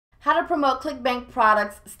how to promote ClickBank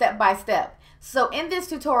products step by step. So in this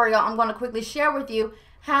tutorial, I'm going to quickly share with you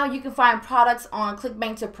how you can find products on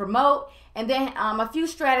ClickBank to promote, and then a few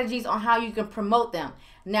strategies on how you can promote them.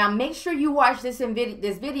 Now make sure you watch this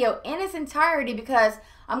video in its entirety, because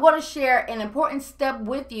I'm going to share an important step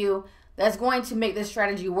with you that's going to make this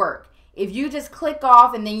strategy work. If you just click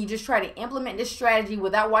off and then you just try to implement this strategy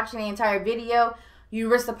without watching the entire video, you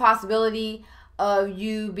risk the possibility of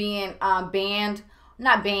you being banned.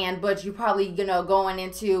 Not banned, but you probably going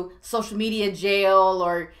into social media jail,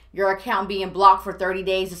 or your account being blocked for 30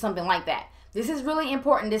 days or something like that. This is really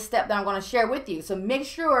important, this step that I'm going to share with you. So make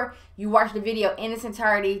sure you watch the video in its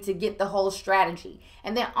entirety to get the whole strategy.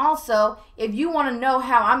 And then also, if you want to know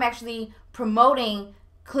how I'm actually promoting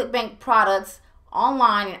ClickBank products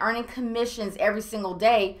online and earning commissions every single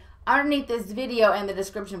day, underneath this video in the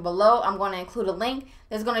description below, I'm going to include a link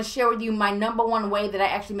that's going to share with you my #1 way that I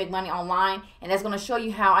actually make money online, and that's going to show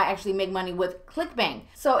you how I actually make money with ClickBank.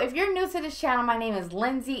 So if you're new to this channel, my name is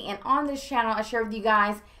Lindsay, and on this channel I share with you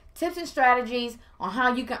guys tips and strategies on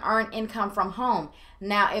how you can earn income from home.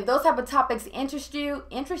 Now, if those type of topics interest you,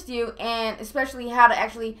 and especially how to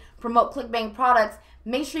actually promote ClickBank products,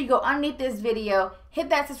 make sure you go underneath this video, hit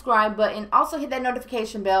that subscribe button, also hit that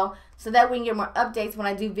notification bell, so that we can get more updates when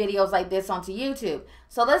I do videos like this onto YouTube.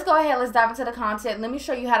 So let's go ahead, let's dive into the content. Let me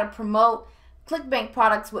show you how to promote ClickBank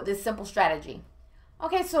products with this simple strategy.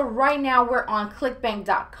 Okay, so right now we're on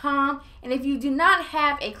clickbank.com, and if you do not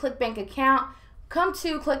have a ClickBank account, come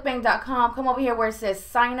to clickbank.com, come over here where it says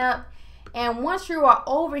sign up, and once you are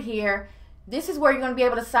over here, this is where you're going to be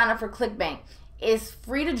able to sign up for ClickBank. It's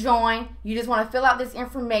free to join. You just want to fill out this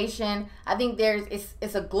information. I think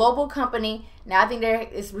it's a global company. Now I think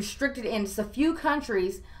it's restricted in just a few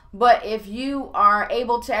countries, but if you are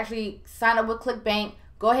able to actually sign up with ClickBank,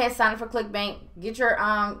 go ahead, sign up for ClickBank, get your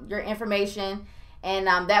information, and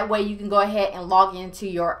that way you can go ahead and log into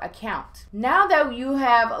your account. Now that you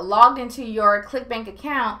have logged into your ClickBank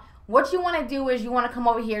account, what you want to do is you want to come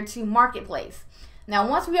over here to Marketplace. Now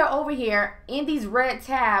once we are over here in these red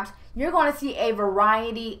tabs, you're going to see a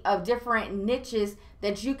variety of different niches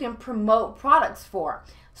that you can promote products for.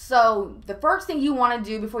 So the first thing you want to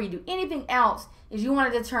do before you do anything else is you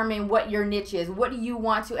want to determine what your niche is. What do you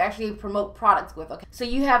want to actually promote products with? Okay, so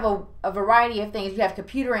you have a variety of things. You have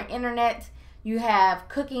computer and internet, you have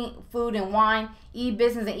cooking, food and wine,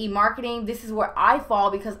 e-business and e-marketing. This is where I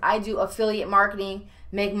fall because I do affiliate marketing,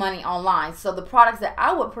 make money online. So the products that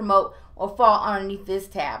I would promote will fall underneath this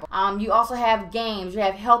tab. You also have games, you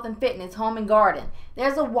have health and fitness, home and garden.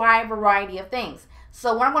 There's a wide variety of things.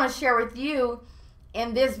 So what I'm going to share with you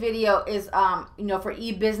in this video is for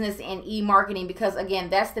e-business and e-marketing, because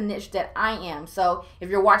again, that's the niche that I am. So if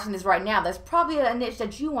you're watching this right now, that's probably a niche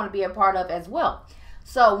that you want to be a part of as well.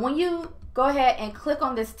 So when you go ahead and click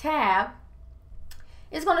on this tab,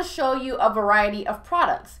 it's going to show you a variety of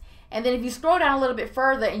products. And then if you scroll down a little bit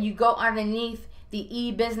further and you go underneath the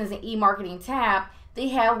e-business and e-marketing tab, they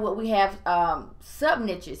have what we have sub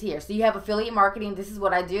niches here. So you have affiliate marketing, this is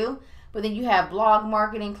what I do, but then you have blog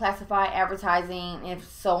marketing, classified advertising, and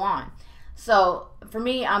so on. So for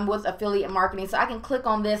me, I'm with affiliate marketing, so I can click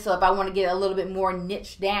on this. So if I want to get a little bit more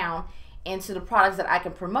niche down into the products that I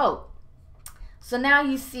can promote. So now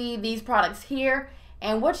you see these products here,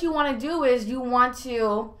 and what you want to do is you want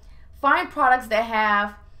to find products that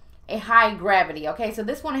have a high gravity. Okay, so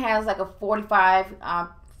this one has like a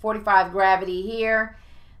 45 gravity here.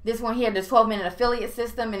 This one here, the 12-minute affiliate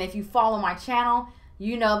system, and if you follow my channel,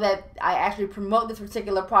 you know that I actually promote this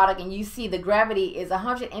particular product, and you see the gravity is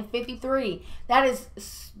 153. That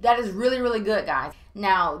is really good, guys.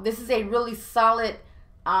 Now this is a really solid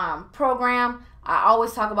program. I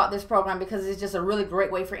always talk about this program because it's just a really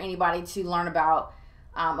great way for anybody to learn about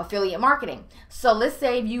affiliate marketing. So let's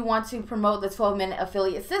say if you want to promote the 12-minute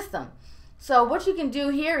affiliate system. So what you can do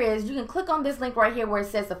here is you can click on this link right here where it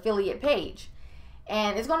says affiliate page,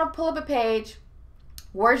 and it's going to pull up a page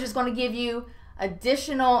where it's just going to give you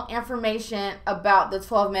additional information about the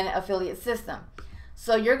 12-minute affiliate system.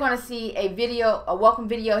 So you're going to see a welcome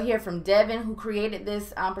video here from Devin, who created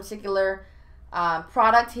this particular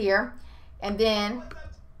product here, and then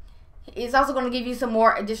it's also going to give you some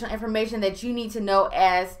more additional information that you need to know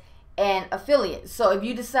as an affiliate. So if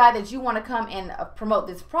you decide that you want to come and promote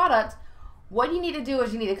this product, what you need to do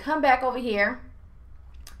is you need to come back over here,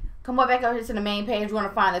 come back over here to the main page. We want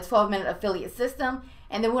to find the 12-minute affiliate system,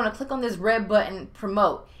 and then we're going to click on this red button,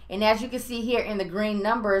 promote. And as you can see here in the green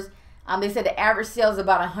numbers, they said the average sale is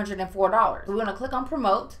about $104. We're going to click on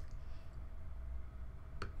promote.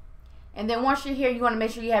 And then once you're here, you want to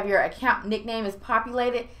make sure you have your account nickname is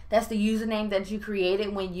populated. That's the username that you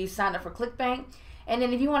created when you signed up for ClickBank. And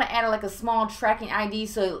then if you want to add like a small tracking ID,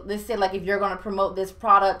 so let's say like if you're going to promote this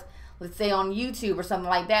product, let's say on YouTube or something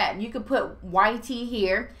like that, you could put YT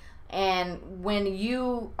here. And when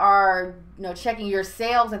you are, checking your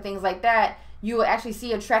sales and things like that, you will actually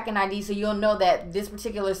see a tracking ID, so you'll know that this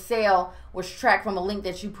particular sale was tracked from a link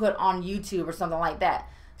that you put on YouTube or something like that.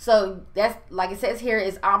 So that's, like it says here,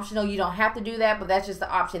 is optional. You don't have to do that, but that's just the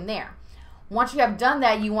option there. Once you have done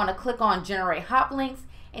that, you want to click on generate hop links,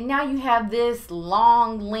 and now you have this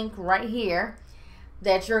long link right here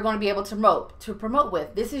that you're going to be able to promote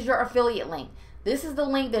with. This is your affiliate link. This is the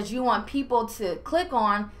link that you want people to click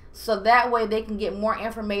on, so that way they can get more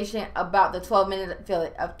information about the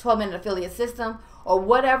 12-minute affiliate system or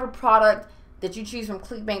whatever product that you choose from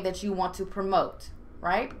ClickBank that you want to promote,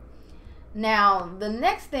 right? Now, the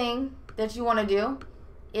next thing that you want to do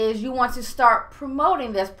is you want to start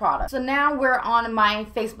promoting this product. So now we're on my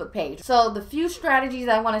Facebook page. So the few strategies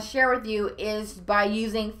I want to share with you is by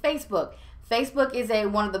using Facebook. Facebook is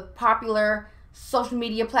one of the popular social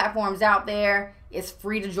media platforms out there. It's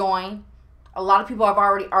free to join. A lot of people are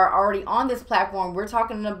already on this platform. We're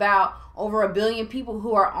talking about over 1 billion people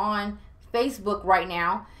who are on Facebook right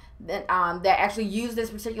now that actually use this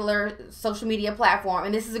particular social media platform.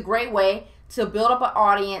 And this is a great way to build up an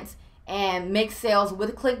audience and make sales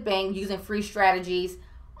with ClickBank using free strategies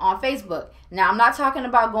on Facebook. Now, I'm not talking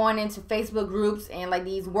about going into Facebook groups and like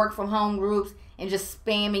these work from home groups and just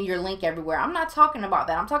spamming your link everywhere. I'm not talking about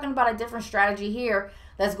that. I'm talking about a different strategy here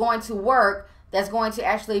that's going to work, that's going to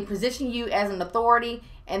actually position you as an authority,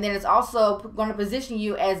 and then it's also going to position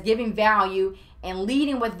you as giving value and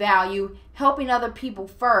leading with value, helping other people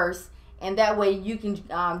first, and that way you can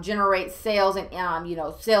generate sales and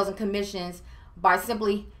sales and commissions by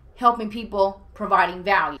simply helping people, providing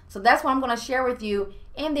value. So that's what I'm going to share with you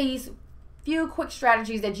in these few quick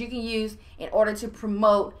strategies that you can use in order to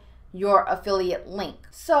promote your affiliate link.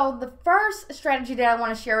 So the first strategy that I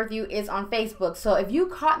want to share with you is on Facebook. So if you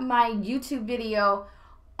caught my YouTube video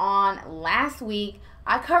on last week,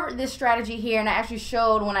 I covered this strategy here, and I actually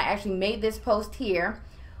showed when I actually made this post here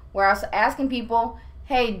where I was asking people,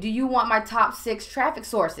 hey, do you want my top 6 traffic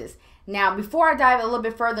sources? Now, before I dive a little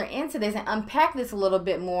bit further into this and unpack this a little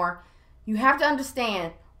bit more, you have to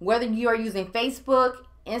understand whether you are using Facebook,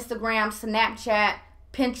 Instagram, Snapchat,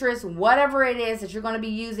 Pinterest, whatever it is that you're going to be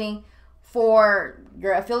using for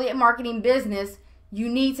your affiliate marketing business, you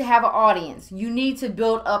need to have an audience. You need to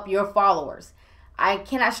build up your followers. I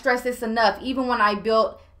cannot stress this enough. Even when I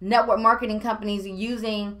built network marketing companies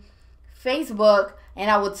using Facebook, and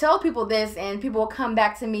I will tell people this, and people will come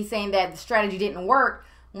back to me saying that the strategy didn't work.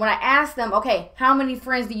 When I ask them, okay, how many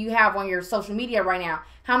friends do you have on your social media right now?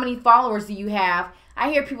 How many followers do you have? I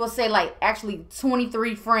hear people say like actually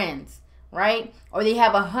 23 friends, right? Or they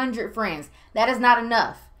have 100 friends. That is not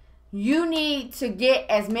enough. You need to get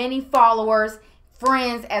as many followers,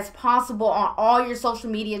 friends as possible on all your social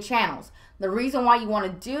media channels. The reason why you want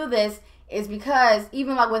to do this is because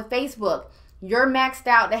even like with Facebook, you're maxed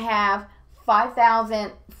out to have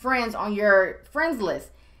 5,000 friends on your friends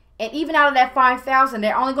list. And even out of that 5,000,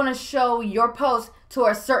 they're only going to show your post to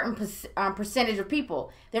a certain percentage of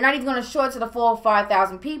people. They're not even going to show it to the full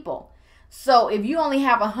 5,000 people. So if you only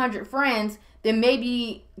have 100 friends, then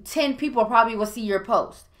maybe 10 people probably will see your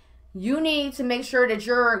post. You need to make sure that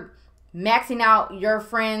you're maxing out your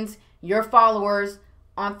friends, your followers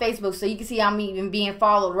on Facebook. So you can see I'm even being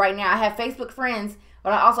followed right now. I have Facebook friends,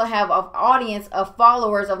 but I also have an audience of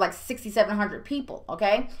followers of like 6,700 people,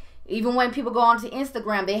 okay? Even when people go onto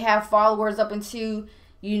Instagram, they have followers up into,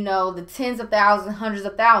 the tens of thousands, hundreds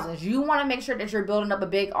of thousands. You want to make sure that you're building up a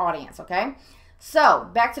big audience, okay? So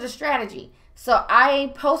back to the strategy. So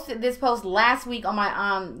I posted this post last week on my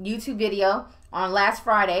YouTube video on last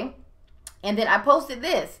Friday, and then I posted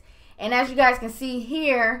this. And as you guys can see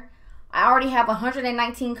here, I already have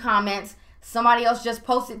 119 comments. Somebody else just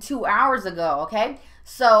posted 2 hours ago, okay?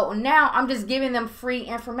 So now I'm just giving them free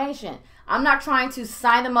information. I'm not trying to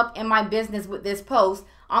sign them up in my business with this post.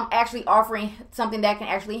 I'm actually offering something that can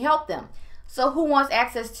actually help them. So who wants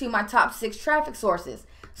access to my top 6 traffic sources?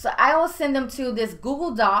 So I will send them to this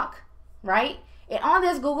Google Doc, right? And on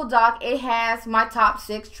this Google Doc, it has my top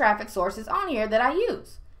 6 traffic sources on here that I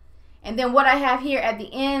use. And then what I have here at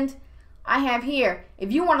the end, I have here,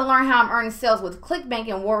 if you want to learn how I'm earning sales with ClickBank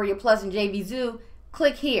and Warrior Plus and JVZoo,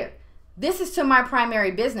 click here. This is to my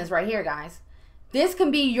primary business right here, guys. This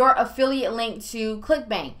can be your affiliate link to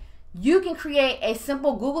ClickBank. You can create a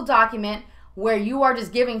simple Google document where you are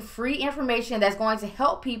just giving free information that's going to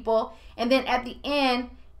help people, and then at the end,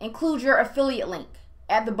 include your affiliate link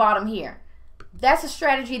at the bottom here. That's a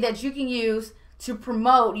strategy that you can use to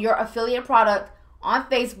promote your affiliate product on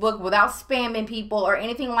Facebook without spamming people or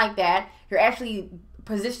anything like that. You're actually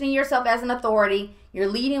positioning yourself as an authority. You're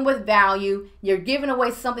leading with value. You're giving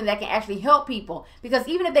away something that can actually help people. Because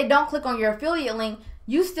even if they don't click on your affiliate link,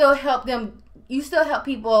 you still help them. You still help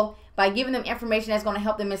people by giving them information that's going to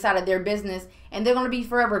help them inside of their business, and they're going to be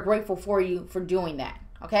forever grateful for you for doing that.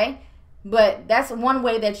 Okay? But that's one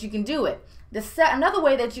way that you can do it. Another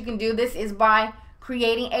way that you can do this is by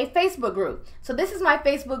creating a Facebook group. So this is my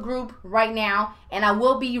Facebook group right now, and I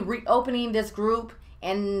will be reopening this group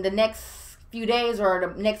in the next few days or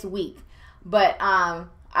the next week. But I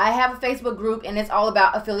have a Facebook group, and it's all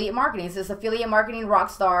about affiliate marketing. So it's Affiliate Marketing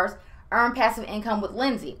Rockstars, Earn Passive Income with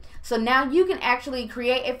Linsay. So now you can actually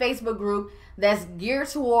create a Facebook group that's geared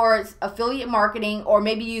towards affiliate marketing, or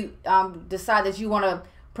maybe you decide that you want to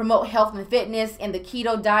promote health and fitness in the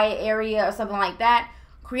keto diet area or something like that.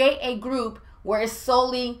 Create a group where it's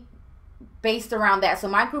solely based around that. So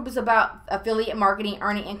my group is about affiliate marketing,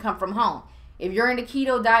 earning income from home. If you're in the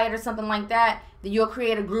keto diet or something like that, then you'll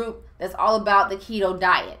create a group that's all about the keto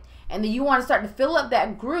diet. And then you want to start to fill up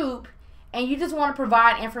that group, and you just want to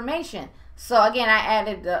provide information. So again, I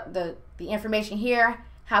added the information here,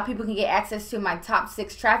 how people can get access to my top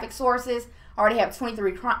 6 traffic sources. I already have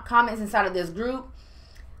 23 comments inside of this group.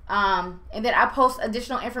 And then I post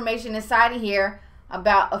additional information inside of here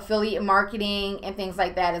about affiliate marketing and things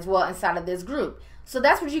like that as well inside of this group. So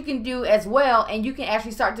that's what you can do as well, and you can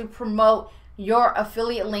actually start to promote your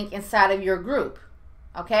affiliate link inside of your group.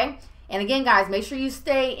 Okay? And again, guys, make sure you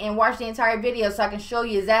stay and watch the entire video so I can show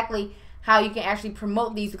you exactly how you can actually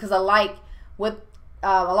promote these, because I like with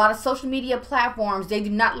a lot of social media platforms, they do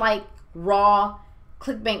not like raw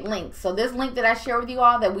ClickBank links. So this link that I share with you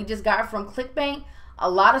all that we just got from ClickBank, a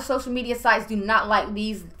lot of social media sites do not like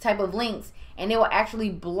these type of links, and they will actually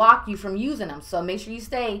block you from using them. So make sure you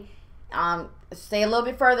stay a little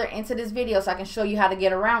bit further into this video so I can show you how to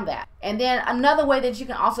get around that. And then another way that you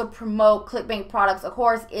can also promote ClickBank products, of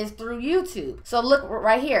course, is through YouTube. So look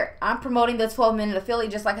right here, I'm promoting the 12-minute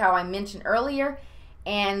affiliate just like how I mentioned earlier.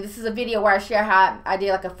 And this is a video where I share how I did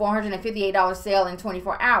like a $458 sale in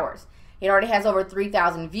 24 hours. It already has over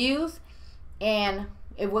 3,000 views. And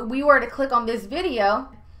if we were to click on this video,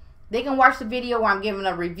 they can watch the video where I'm giving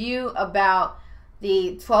a review about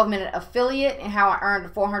the 12-minute affiliate and how I earned a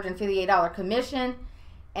 $458 commission.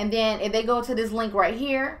 And then if they go to this link right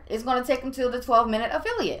here, it's going to take them to the 12-minute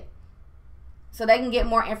affiliate, so they can get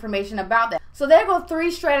more information about that. So there go 3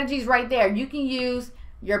 strategies right there. You can use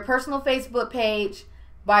your personal Facebook page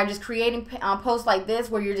by just creating posts like this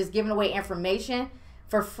where you're just giving away information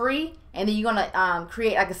for free, and then you're going to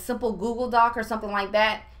create like a simple Google Doc or something like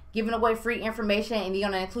that, giving away free information, and you're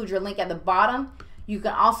going to include your link at the bottom. You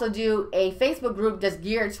can also do a Facebook group that's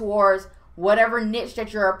geared towards whatever niche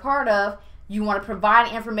that you're a part of. You want to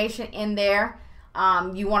provide information in there.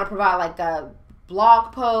 You want to provide like a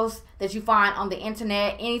blog post that you find on the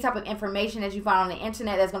internet, any type of information that you find on the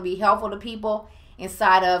internet that's going to be helpful to people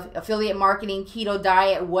inside of affiliate marketing, keto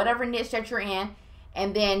diet, whatever niche that you're in.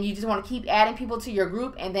 And then you just want to keep adding people to your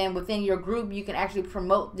group, and then within your group you can actually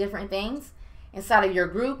promote different things inside of your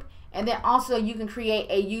group. And then also you can create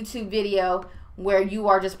a YouTube video where you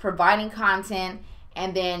are just providing content,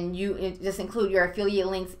 and then you just include your affiliate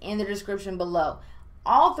links in the description below.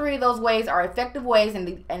 All 3 of those ways are effective ways,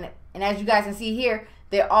 and as you guys can see here,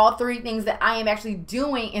 they're all 3 things that I am actually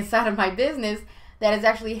doing inside of my business that is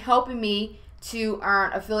actually helping me to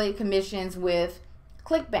earn affiliate commissions with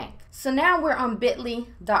ClickBank. So now we're on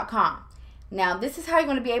bit.ly.com. Now this is how you're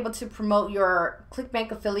going to be able to promote your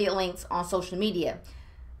ClickBank affiliate links on social media.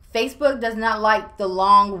 Facebook does not like the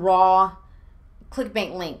long raw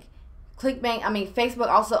ClickBank link. Facebook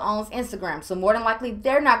also owns Instagram, so more than likely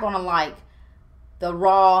they're not going to like the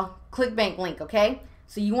raw ClickBank link. Okay,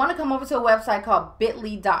 so you want to come over to a website called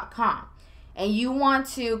bit.ly.com, and you want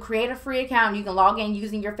to create a free account. You can log in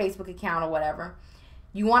using your Facebook account or whatever.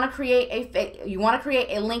 You want to create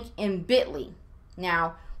a link in Bit.ly.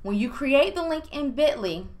 Now, when you create the link in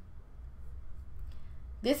Bit.ly,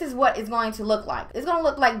 this is what it's going to look like. It's going to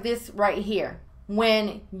look like this right here.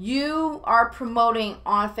 When you are promoting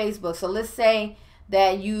on Facebook, so let's say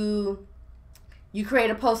that you create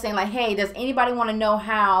a post saying like, hey, does anybody want to know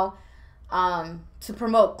how to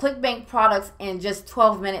promote ClickBank products in just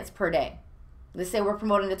 12 minutes per day? Let's say we're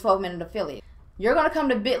promoting the 12-minute affiliate. You're going to come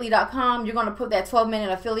to bit.ly.com. You're going to put that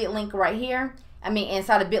 12-minute affiliate link right here.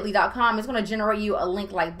 Inside of bit.ly.com, it's going to generate you a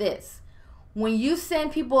link like this. When you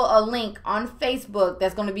send people a link on Facebook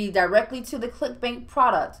that's going to be directly to the ClickBank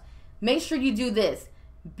product, make sure you do this.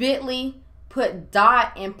 Bit.ly, put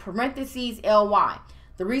dot in parentheses ly.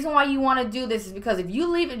 The reason why you want to do this is because if you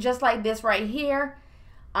leave it just like this right here,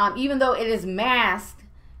 even though it is masked,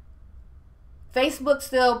 Facebook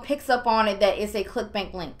still picks up on it that it's a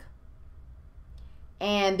ClickBank link.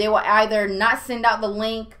 And they will either not send out the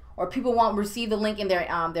link, or people won't receive the link in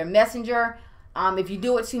their messenger. If you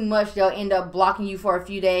do it too much, they'll end up blocking you for a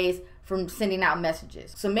few days from sending out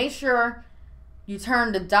messages. So make sure you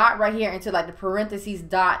turn the dot right here into like the parentheses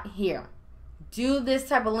dot here. Do this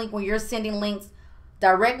type of link when you're sending links,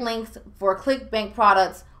 direct links for ClickBank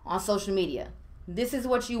products on social media. This is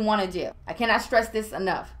what you want to do. I cannot stress this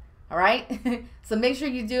enough. All right. So make sure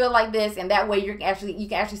you do it like this, and that way you can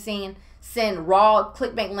actually send raw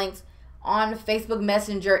ClickBank links on Facebook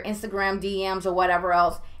Messenger, Instagram DMs, or whatever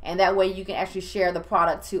else, and that way you can actually share the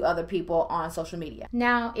product to other people on social media.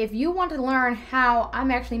 Now, if you want to learn how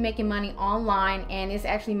I'm actually making money online, and it's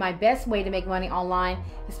actually my best way to make money online,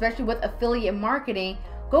 especially with affiliate marketing,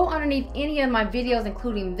 go underneath any of my videos,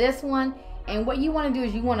 including this one, and what you want to do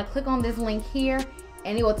is you want to click on this link here,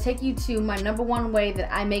 and it will take you to my #1 way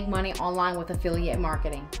that I make money online with affiliate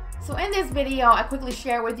marketing. So in this video, I quickly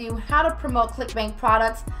share with you how to promote ClickBank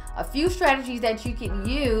products, a few strategies that you can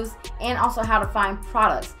use, and also how to find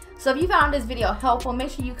products. So if you found this video helpful,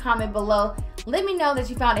 make sure you comment below. Let me know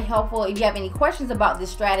that you found it helpful. If you have any questions about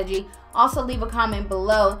this strategy, also leave a comment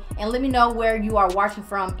below and let me know where you are watching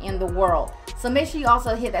from in the world. So make sure you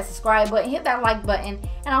also hit that subscribe button, hit that like button,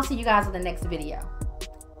 and I'll see you guys in the next video.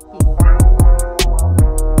 Peace.